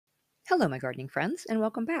Hello, my gardening friends, and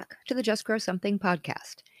welcome back to the Just Grow Something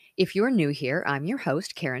podcast. If you're new here, I'm your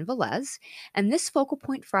host, Karen Velez, and this Focal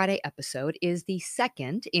Point Friday episode is the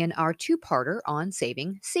second in our two-parter on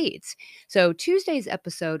saving seeds. So, Tuesday's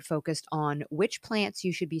episode focused on which plants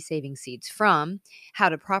you should be saving seeds from, how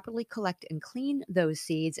to properly collect and clean those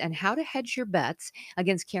seeds, and how to hedge your bets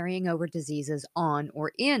against carrying over diseases on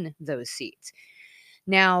or in those seeds.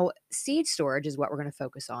 Now, seed storage is what we're going to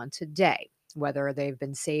focus on today. Whether they've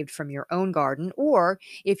been saved from your own garden or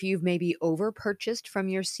if you've maybe over purchased from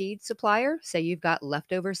your seed supplier, say you've got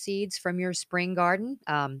leftover seeds from your spring garden,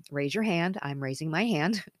 raise your hand. I'm raising my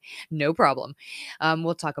hand. No problem.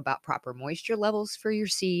 We'll talk about proper moisture levels for your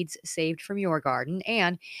seeds saved from your garden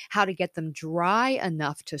and how to get them dry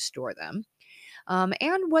enough to store them.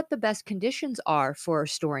 And what the best conditions are for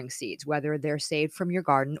storing seeds, whether they're saved from your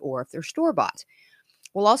garden or if they're store bought.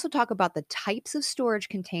 We'll also talk about the types of storage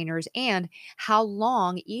containers and how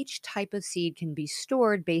long each type of seed can be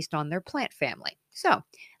stored based on their plant family. So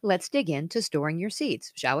let's dig into storing your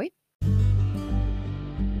seeds, shall we?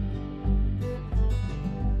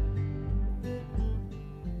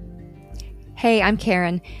 Hey, I'm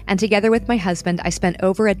Karen, and together with my husband, I spent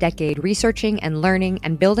over a decade researching and learning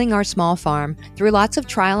and building our small farm through lots of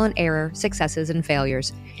trial and error, successes and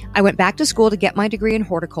failures. I went back to school to get my degree in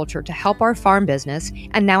horticulture to help our farm business,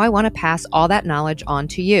 and now I want to pass all that knowledge on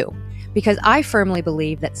to you. Because I firmly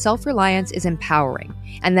believe that self-reliance is empowering,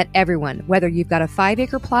 and that everyone, whether you've got a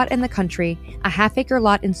 5-acre plot in the country, a half-acre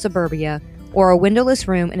lot in suburbia, or a windowless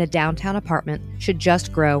room in a downtown apartment, should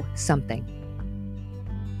just grow something.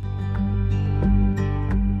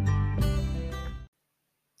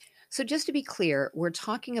 So just to be clear, we're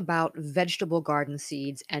talking about vegetable garden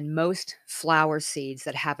seeds and most flower seeds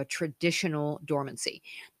that have a traditional dormancy.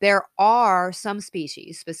 There are some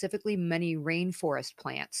species, specifically many rainforest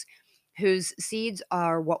plants, whose seeds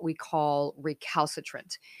are what we call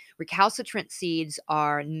recalcitrant. Recalcitrant seeds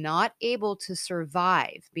are not able to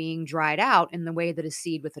survive being dried out in the way that a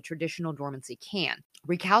seed with a traditional dormancy can.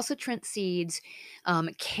 Recalcitrant seeds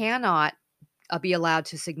cannot be allowed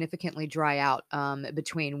to significantly dry out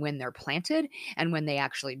between when they're planted and when they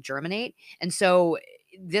actually germinate. And so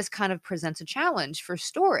this kind of presents a challenge for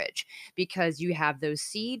storage because you have those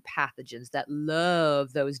seed pathogens that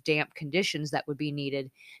love those damp conditions that would be needed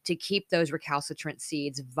to keep those recalcitrant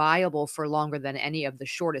seeds viable for longer than any of the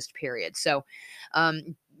shortest periods. So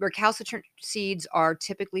recalcitrant seeds are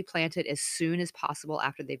typically planted as soon as possible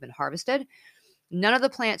after they've been harvested. None of the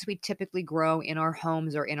plants we typically grow in our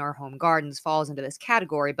homes or in our home gardens falls into this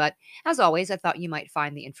category, but as always, I thought you might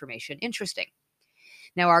find the information interesting.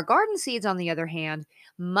 Now, our garden seeds, on the other hand,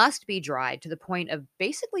 must be dried to the point of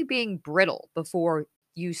basically being brittle before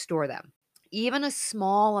you store them. Even a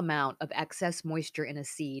small amount of excess moisture in a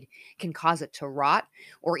seed can cause it to rot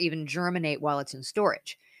or even germinate while it's in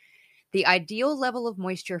storage. The ideal level of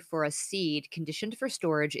moisture for a seed conditioned for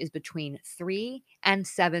storage is between 3 and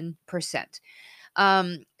 7%.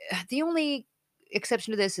 Um, the only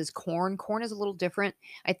exception to this is corn. Corn is a little different.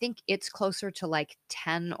 I think it's closer to like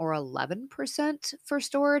 10 or 11% for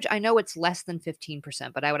storage. I know it's less than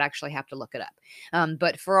 15%, but I would actually have to look it up.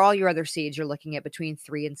 But for all your other seeds, you're looking at between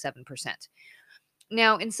 3 and 7%.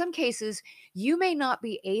 Now, in some cases, you may not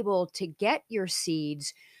be able to get your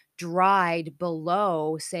seeds dried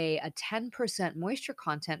below, say, a 10% moisture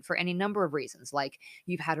content for any number of reasons, like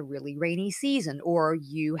you've had a really rainy season or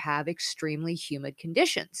you have extremely humid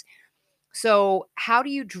conditions. So, how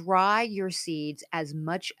do you dry your seeds as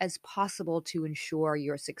much as possible to ensure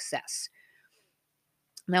your success?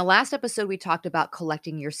 Now, last episode, we talked about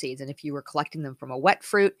collecting your seeds. And if you were collecting them from a wet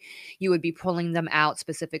fruit, you would be pulling them out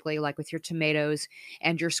specifically, like with your tomatoes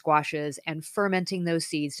and your squashes, and fermenting those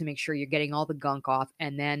seeds to make sure you're getting all the gunk off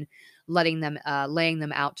and then laying them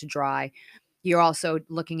out to dry. You're also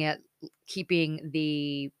looking at keeping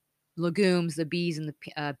the legumes, the bees, and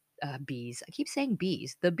bees. I keep saying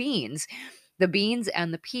bees, the beans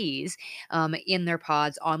and the peas in their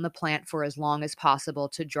pods on the plant for as long as possible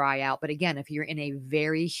to dry out. But again, if you're in a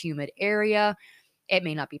very humid area, it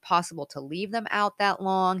may not be possible to leave them out that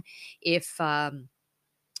long. If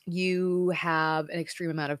you have an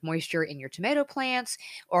extreme amount of moisture in your tomato plants,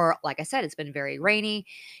 or like I said, it's been very rainy,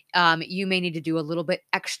 you may need to do a little bit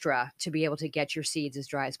extra to be able to get your seeds as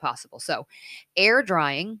dry as possible. So air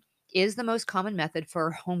drying is the most common method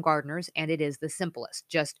for home gardeners, and it is the simplest.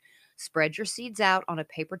 Just spread your seeds out on a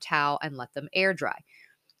paper towel and let them air dry.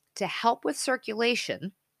 To help with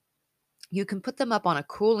circulation, you can put them up on a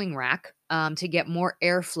cooling rack to get more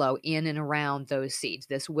airflow in and around those seeds.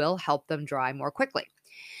 This will help them dry more quickly.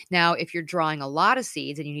 Now, if you're drawing a lot of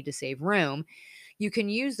seeds and you need to save room, You can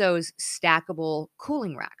use those stackable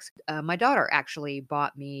cooling racks. My daughter actually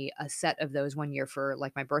bought me a set of those one year for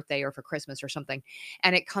like my birthday or for Christmas or something.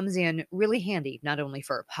 And it comes in really handy, not only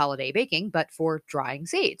for holiday baking, but for drying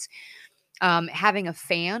seeds. Having a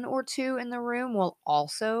fan or two in the room will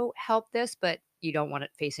also help this, but you don't want it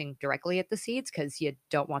facing directly at the seeds because you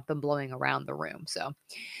don't want them blowing around the room. So,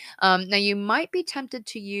 now you might be tempted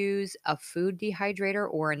to use a food dehydrator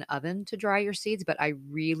or an oven to dry your seeds, but I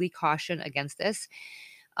really caution against this.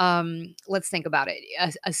 Let's think about it.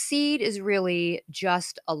 A seed is really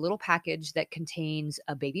just a little package that contains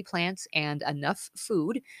a baby plant and enough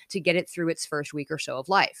food to get it through its first week or so of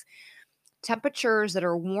life. Temperatures that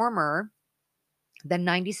are warmer than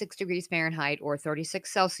 96 degrees Fahrenheit or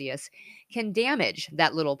 36 Celsius can damage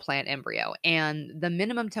that little plant embryo. And the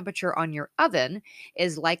minimum temperature on your oven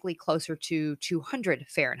is likely closer to 200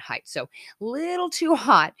 Fahrenheit. So, little too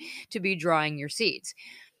hot to be drying your seeds.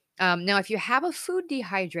 Now, if you have a food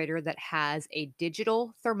dehydrator that has a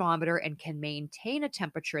digital thermometer and can maintain a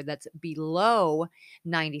temperature that's below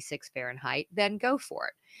 96 Fahrenheit, then go for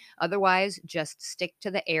it. Otherwise, just stick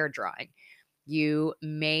to the air drying. You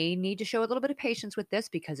may need to show a little bit of patience with this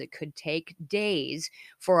because it could take days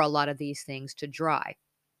for a lot of these things to dry,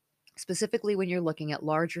 specifically when you're looking at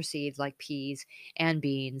larger seeds like peas and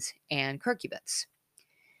beans and curcubits.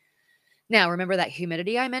 Now, remember that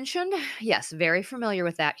humidity I mentioned? Yes, very familiar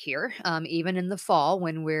with that here. Even in the fall,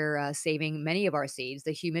 when we're saving many of our seeds,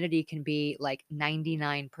 the humidity can be like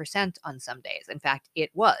 99% on some days. In fact,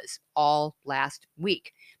 it was all last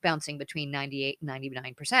week, bouncing between 98 and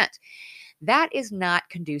 99%. That is not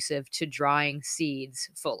conducive to drying seeds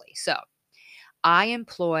fully. So I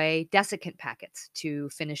employ desiccant packets to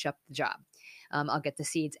finish up the job. I'll get the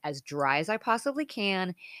seeds as dry as I possibly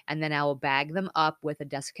can, and then I will bag them up with a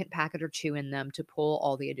desiccant packet or two in them to pull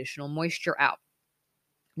all the additional moisture out.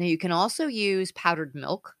 Now, you can also use powdered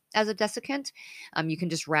milk as a desiccant. You can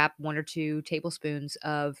just wrap 1 or 2 tablespoons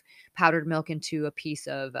of powdered milk into a piece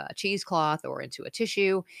of cheesecloth or into a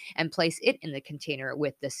tissue and place it in the container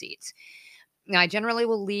with the seeds. Now, I generally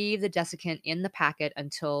will leave the desiccant in the packet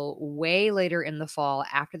until way later in the fall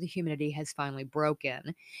after the humidity has finally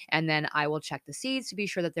broken. And then I will check the seeds to be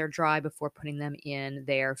sure that they're dry before putting them in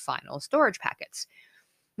their final storage packets.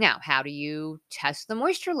 Now, how do you test the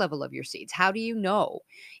moisture level of your seeds? How do you know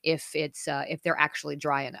if they're actually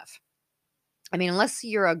dry enough? I mean, unless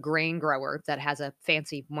you're a grain grower that has a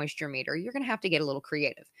fancy moisture meter, you're going to have to get a little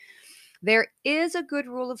creative. There is a good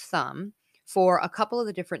rule of thumb for a couple of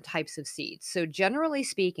the different types of seeds. So, generally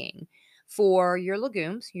speaking, for your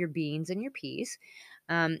legumes, your beans, and your peas,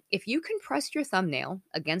 if you can press your thumbnail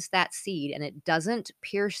against that seed and it doesn't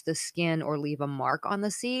pierce the skin or leave a mark on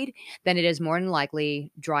the seed, then it is more than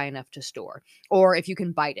likely dry enough to store. Or if you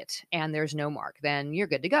can bite it and there's no mark, then you're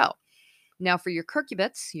good to go. Now, for your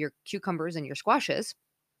curcubits, your cucumbers, and your squashes,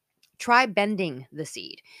 try bending the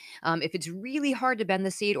seed. If it's really hard to bend the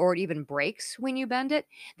seed or it even breaks when you bend it,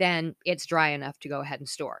 then it's dry enough to go ahead and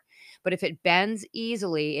store. But if it bends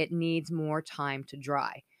easily, it needs more time to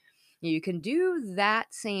dry. You can do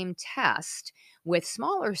that same test with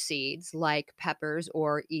smaller seeds like peppers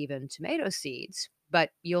or even tomato seeds, but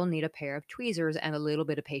you'll need a pair of tweezers and a little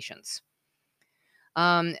bit of patience.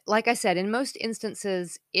 Like I said, in most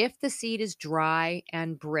instances, if the seed is dry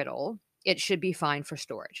and brittle, it should be fine for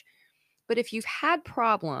storage. But if you've had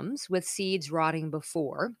problems with seeds rotting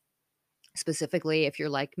before, specifically if you're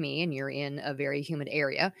like me and you're in a very humid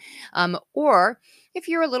area, or if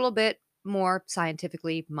you're a little bit more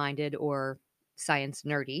scientifically minded or science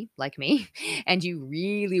nerdy like me, and you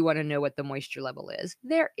really want to know what the moisture level is,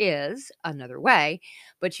 there is another way,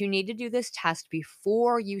 but you need to do this test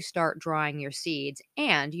before you start drying your seeds,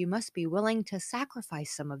 and you must be willing to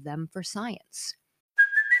sacrifice some of them for science.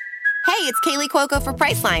 Hey, it's Kaylee Cuoco for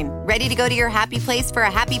Priceline. Ready to go to your happy place for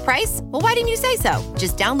a happy price? Well, why didn't you say so?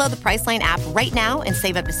 Just download the Priceline app right now and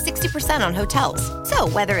save up to 60% on hotels. So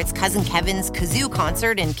whether it's Cousin Kevin's Kazoo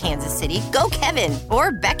Concert in Kansas City, go Kevin,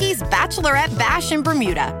 or Becky's Bachelorette Bash in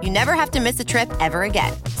Bermuda, you never have to miss a trip ever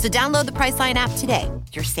again. So download the Priceline app today.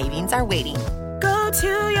 Your savings are waiting. Go to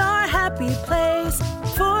your happy place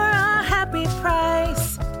for a happy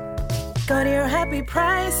price. Go to your happy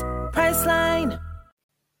price, Priceline.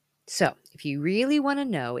 So, if you really want to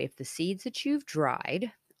know if the seeds that you've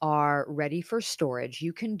dried are ready for storage,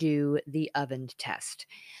 you can do the oven test.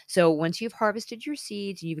 So once you've harvested your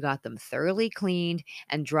seeds, you've got them thoroughly cleaned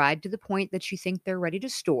and dried to the point that you think they're ready to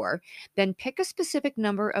store, then pick a specific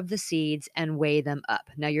number of the seeds and weigh them up.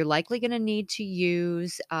 Now, you're likely going to need to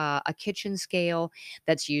use a kitchen scale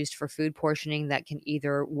that's used for food portioning that can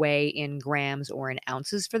either weigh in grams or in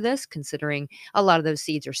ounces for this, considering a lot of those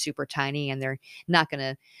seeds are super tiny and they're not going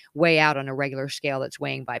to weigh out on a regular scale that's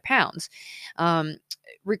weighing by pounds. Um,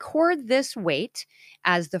 Record this weight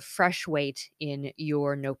as the fresh weight in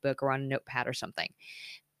your notebook or on a notepad or something.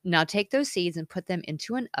 Now take those seeds and put them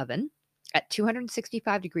into an oven at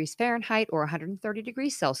 265 degrees Fahrenheit or 130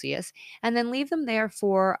 degrees Celsius, and then leave them there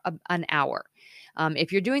for an hour.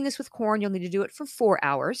 If you're doing this with corn, you'll need to do it for 4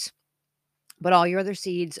 hours, but all your other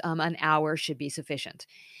seeds, an hour should be sufficient.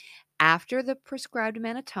 After the prescribed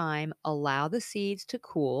amount of time, allow the seeds to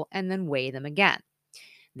cool and then weigh them again.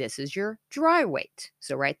 This is your dry weight.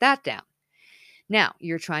 So write that down. Now,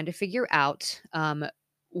 you're trying to figure out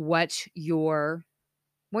what your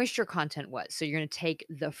moisture content was. So you're going to take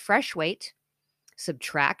the fresh weight,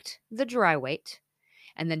 subtract the dry weight,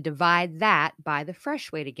 and then divide that by the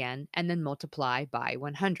fresh weight again, and then multiply by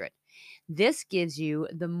 100. This gives you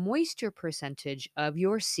the moisture percentage of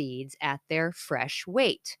your seeds at their fresh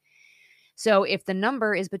weight. So if the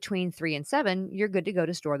number is between 3 and 7, you're good to go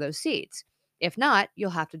to store those seeds. If not,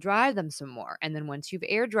 you'll have to dry them some more. And then once you've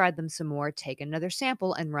air dried them some more, take another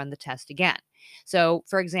sample and run the test again. So,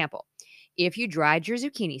 for example, if you dried your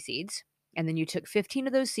zucchini seeds and then you took 15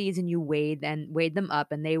 of those seeds and you weighed them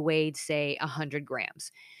up and they weighed, say, 100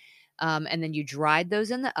 grams, and then you dried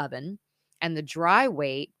those in the oven, and the dry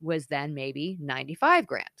weight was then maybe 95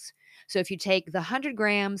 grams. So if you take the 100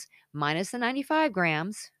 grams minus the 95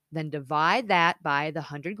 grams, then divide that by the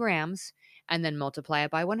 100 grams, and then multiply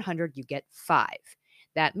it by 100, you get 5.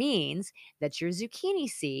 That means that your zucchini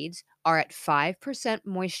seeds are at 5%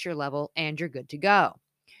 moisture level and you're good to go.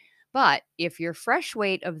 But if your fresh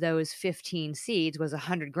weight of those 15 seeds was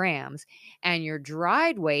 100 grams and your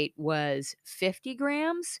dried weight was 50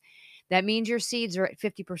 grams, that means your seeds are at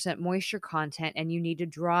 50% moisture content and you need to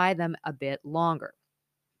dry them a bit longer.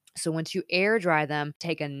 So once you air dry them,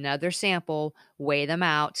 take another sample, weigh them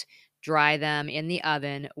out, dry them in the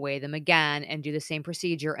oven, weigh them again, and do the same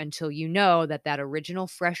procedure until you know that that original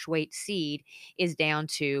fresh weight seed is down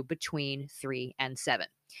to between 3 and 7.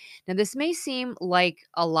 Now, this may seem like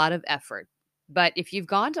a lot of effort, but if you've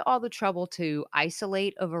gone to all the trouble to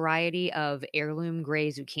isolate a variety of heirloom gray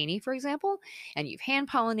zucchini, for example, and you've hand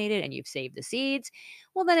pollinated and you've saved the seeds,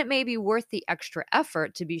 well, then it may be worth the extra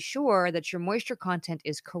effort to be sure that your moisture content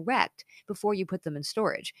is correct before you put them in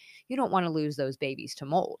storage. You don't want to lose those babies to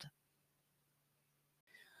mold.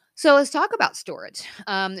 So let's talk about storage.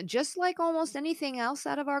 Just like almost anything else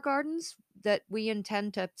out of our gardens that we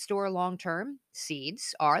intend to store long term,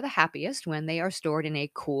 seeds are the happiest when they are stored in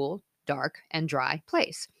a cool, dark, and dry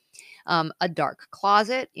place. A dark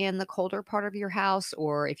closet in the colder part of your house,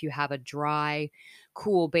 or if you have a dry,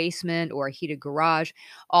 cool basement or a heated garage,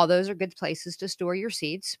 all those are good places to store your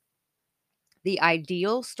seeds. The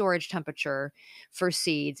ideal storage temperature for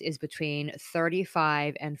seeds is between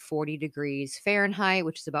 35 and 40 degrees Fahrenheit,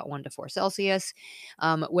 which is about 1 to 4 Celsius,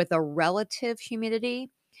 with a relative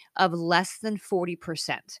humidity of less than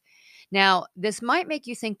 40%. Now, this might make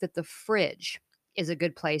you think that the fridge is a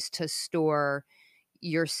good place to store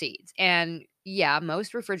your seeds. And yeah,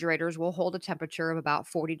 most refrigerators will hold a temperature of about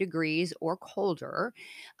 40 degrees or colder,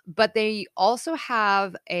 but they also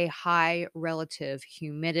have a high relative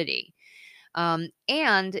humidity.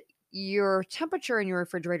 And your temperature in your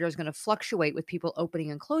refrigerator is going to fluctuate with people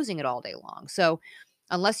opening and closing it all day long. So,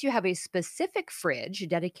 unless you have a specific fridge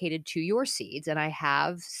dedicated to your seeds, and I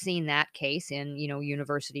have seen that case in,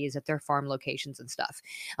 universities at their farm locations and stuff.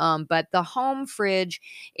 But the home fridge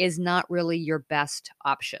is not really your best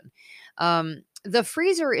option. The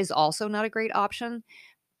freezer is also not a great option.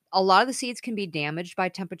 A lot of the seeds can be damaged by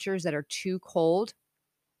temperatures that are too cold.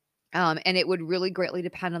 And it would really greatly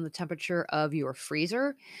depend on the temperature of your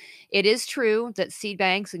freezer. It is true that seed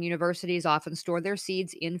banks and universities often store their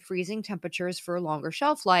seeds in freezing temperatures for a longer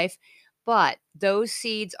shelf life, but those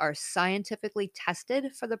seeds are scientifically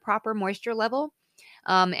tested for the proper moisture level,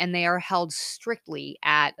 and they are held strictly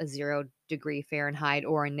at a 0 degree Fahrenheit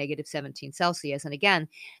or a negative 17 Celsius. And again,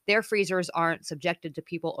 their freezers aren't subjected to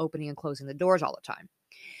people opening and closing the doors all the time.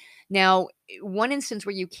 Now, one instance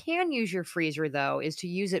where you can use your freezer, though, is to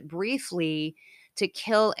use it briefly to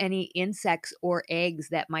kill any insects or eggs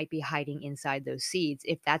that might be hiding inside those seeds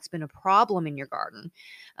if that's been a problem in your garden,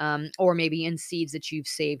 or maybe in seeds that you've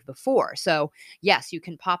saved before. So, yes, you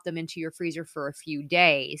can pop them into your freezer for a few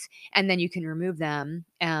days and then you can remove them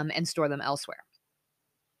and store them elsewhere.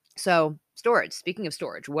 So, storage. Speaking of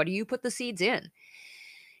storage, what do you put the seeds in?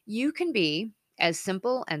 You can be as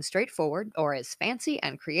simple and straightforward or as fancy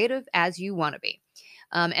and creative as you want to be.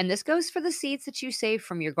 And this goes for the seeds that you save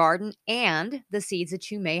from your garden and the seeds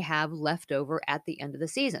that you may have left over at the end of the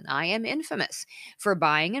season. I am infamous for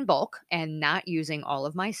buying in bulk and not using all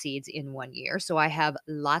of my seeds in one year. So I have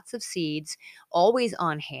lots of seeds always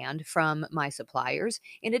on hand from my suppliers,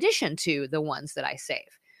 in addition to the ones that I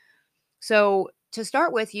save. So, to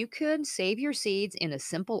start with, you could save your seeds in a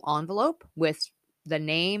simple envelope with the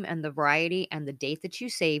name and the variety and the date that you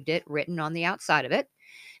saved it written on the outside of it.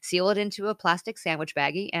 Seal it into a plastic sandwich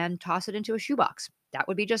baggie and toss it into a shoebox. That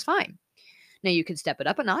would be just fine. Now, you could step it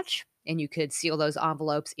up a notch and you could seal those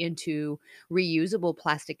envelopes into reusable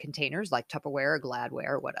plastic containers like Tupperware or Gladware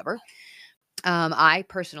or whatever. I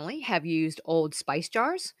personally have used old spice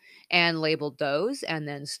jars and labeled those and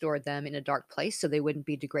then stored them in a dark place so they wouldn't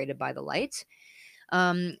be degraded by the light.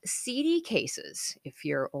 CD cases, if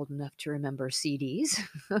you're old enough to remember CDs,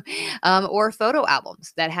 or photo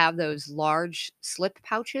albums that have those large slip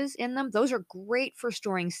pouches in them. Those are great for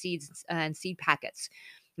storing seeds and seed packets.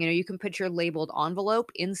 You can put your labeled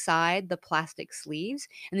envelope inside the plastic sleeves,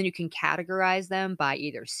 and then you can categorize them by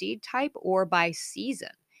either seed type or by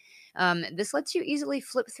season. This lets you easily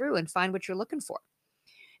flip through and find what you're looking for.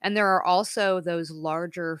 And there are also those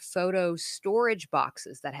larger photo storage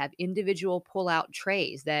boxes that have individual pull-out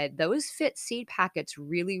trays that those fit seed packets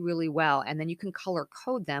really, really well. And then you can color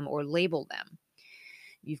code them or label them.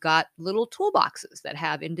 You've got little toolboxes that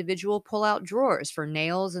have individual pull-out drawers for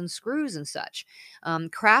nails and screws and such.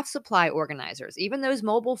 Craft supply organizers, even those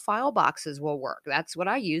mobile file boxes will work. That's what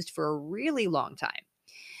I used for a really long time.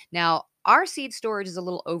 Now, our seed storage is a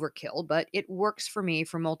little overkill, but it works for me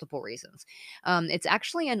for multiple reasons. It's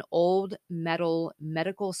actually an old metal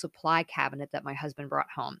medical supply cabinet that my husband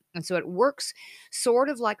brought home. And so it works sort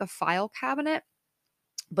of like a file cabinet,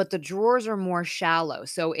 but the drawers are more shallow.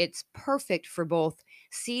 So it's perfect for both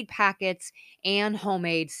seed packets and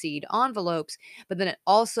homemade seed envelopes, but then it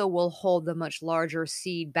also will hold the much larger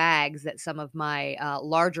seed bags that some of my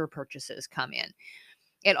larger purchases come in.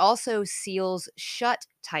 It also seals shut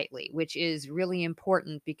tightly, which is really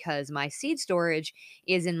important because my seed storage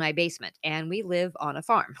is in my basement and we live on a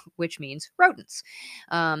farm, which means rodents.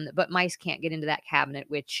 But mice can't get into that cabinet,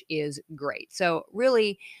 which is great. So,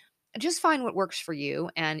 really, just find what works for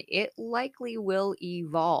you, and it likely will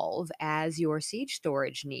evolve as your seed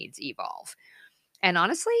storage needs evolve. And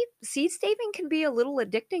honestly, seed saving can be a little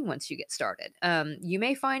addicting once you get started. You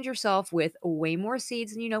may find yourself with way more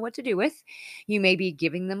seeds than you know what to do with. You may be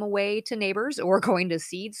giving them away to neighbors or going to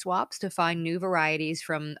seed swaps to find new varieties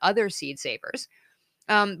from other seed savers.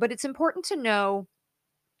 But it's important to know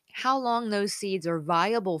how long those seeds are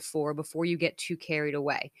viable for before you get too carried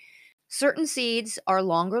away. Certain seeds are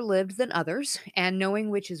longer lived than others, and knowing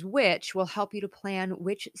which is which will help you to plan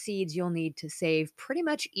which seeds you'll need to save pretty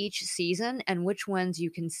much each season and which ones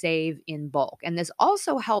you can save in bulk. And this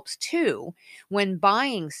also helps too when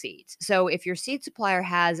buying seeds. So if your seed supplier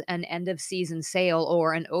has an end of season sale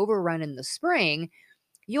or an overrun in the spring,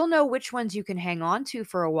 you'll know which ones you can hang on to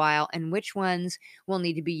for a while and which ones will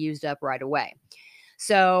need to be used up right away.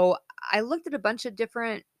 So I looked at a bunch of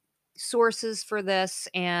different sources for this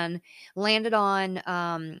and landed on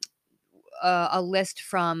a list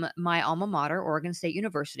from my alma mater, Oregon State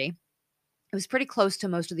University. It was pretty close to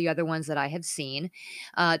most of the other ones that I have seen,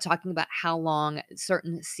 talking about how long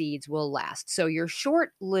certain seeds will last. So your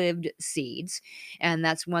short-lived seeds, and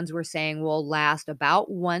that's ones we're saying will last about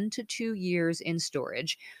 1 to 2 years in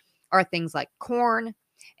storage, are things like corn,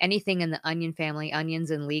 anything in the onion family,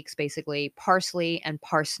 onions and leeks, basically, parsley and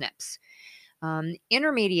parsnips.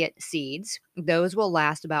 Intermediate seeds, those will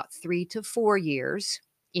last about 3 to 4 years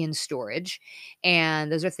in storage.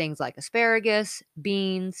 And those are things like asparagus,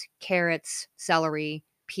 beans, carrots, celery,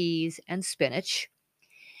 peas, and spinach.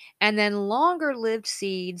 And then longer lived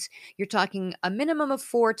seeds, you're talking a minimum of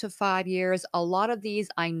 4 to 5 years. A lot of these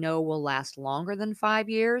I know will last longer than 5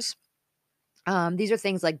 years. These are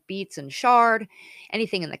things like beets and chard,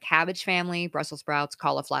 anything in the cabbage family, Brussels sprouts,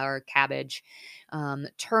 cauliflower, cabbage,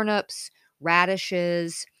 turnips,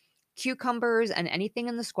 radishes, cucumbers, and anything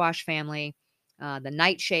in the squash family, the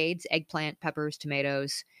nightshades, eggplant, peppers,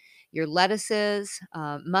 tomatoes, your lettuces,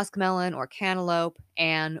 muskmelon or cantaloupe,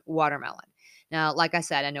 and watermelon. Now, like I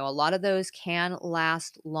said, I know a lot of those can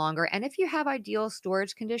last longer. And if you have ideal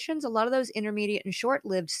storage conditions, a lot of those intermediate and short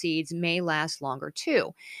lived seeds may last longer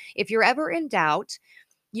too. If you're ever in doubt,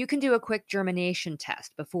 you can do a quick germination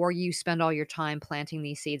test before you spend all your time planting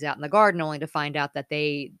these seeds out in the garden, only to find out that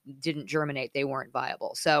they didn't germinate, they weren't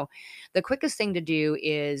viable. So, the quickest thing to do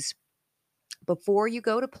is before you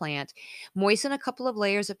go to plant, moisten a couple of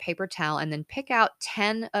layers of paper towel and then pick out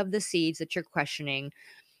 10 of the seeds that you're questioning,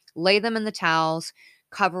 lay them in the towels,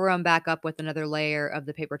 cover them back up with another layer of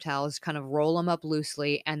the paper towels, kind of roll them up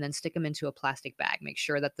loosely, and then stick them into a plastic bag. Make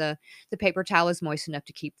sure that the paper towel is moist enough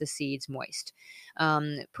to keep the seeds moist.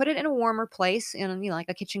 Put it in a warmer place, in like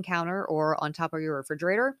a kitchen counter or on top of your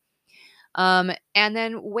refrigerator. And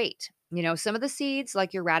then wait. Some of the seeds,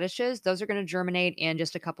 like your radishes, those are going to germinate in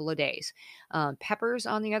just a couple of days. Peppers,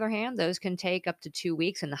 on the other hand, those can take up to 2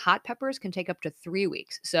 weeks, and the hot peppers can take up to 3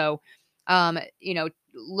 weeks. So,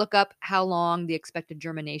 look up how long the expected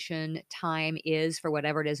germination time is for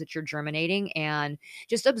whatever it is that you're germinating, and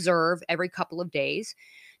just observe every couple of days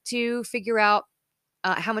to figure out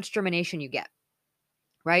how much germination you get,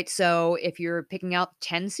 right? So if you're picking out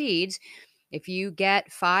 10 seeds, if you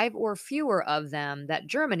get 5 or fewer of them that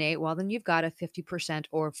germinate, well, then you've got a 50%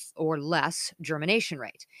 or less germination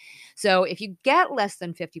rate. So if you get less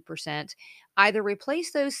than 50%, either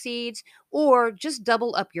replace those seeds or just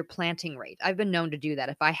double up your planting rate. I've been known to do that.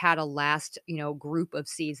 If I had a last, group of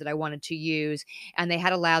seeds that I wanted to use and they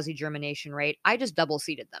had a lousy germination rate, I just double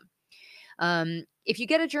seeded them. If you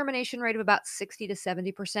get a germination rate of about 60 to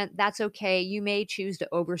 70%, that's okay. You may choose to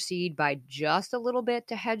overseed by just a little bit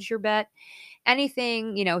to hedge your bet.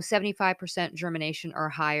 Anything, 75% germination or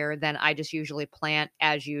higher, then I just usually plant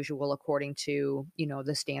as usual according to,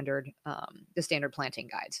 the standard planting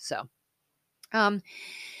guides. So,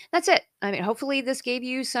 that's it. I mean, hopefully this gave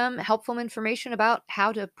you some helpful information about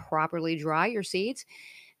how to properly dry your seeds,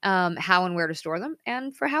 how and where to store them,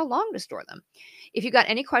 and for how long to store them. If you got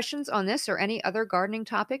any questions on this or any other gardening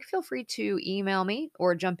topic, feel free to email me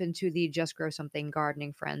or jump into the Just Grow Something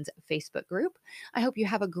Gardening Friends Facebook group. I hope you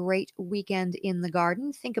have a great weekend in the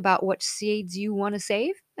garden. Think about what seeds you want to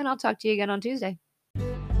save, and I'll talk to you again on Tuesday.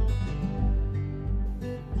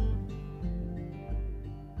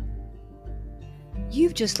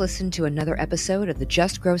 You've just listened to another episode of the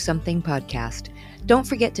Just Grow Something podcast. Don't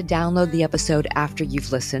forget to download the episode after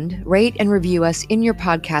you've listened, rate and review us in your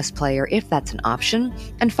podcast player if that's an option,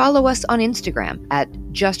 and follow us on Instagram at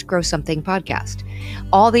Just Grow Something Podcast.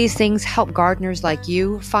 All these things help gardeners like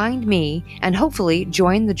you find me and hopefully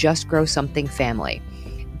join the Just Grow Something family.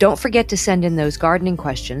 Don't forget to send in those gardening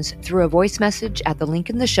questions through a voice message at the link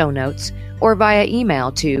in the show notes or via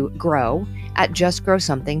email to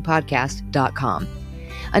grow@justgrowsomethingpodcast.com.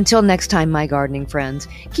 Until next time, my gardening friends,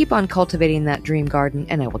 keep on cultivating that dream garden,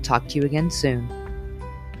 and I will talk to you again soon.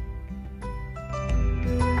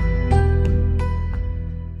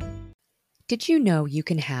 Did you know you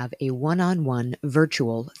can have a one-on-one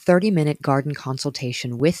virtual 30-minute garden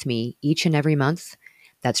consultation with me each and every month?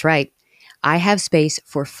 That's right. I have space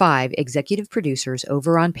for 5 executive producers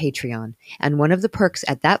over on Patreon, and one of the perks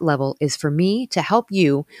at that level is for me to help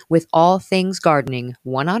you with all things gardening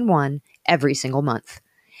one-on-one every single month.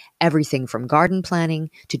 Everything from garden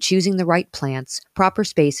planning to choosing the right plants, proper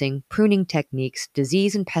spacing, pruning techniques,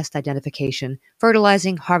 disease and pest identification,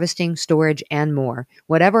 fertilizing, harvesting, storage, and more.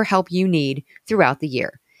 Whatever help you need throughout the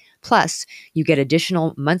year. Plus, you get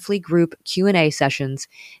additional monthly group Q&A sessions,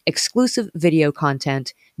 exclusive video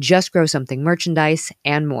content, Just Grow Something merchandise,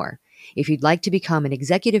 and more. If you'd like to become an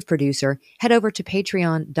executive producer, head over to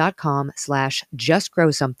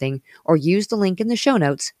patreon.com/justgrowsomething or use the link in the show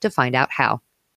notes to find out how.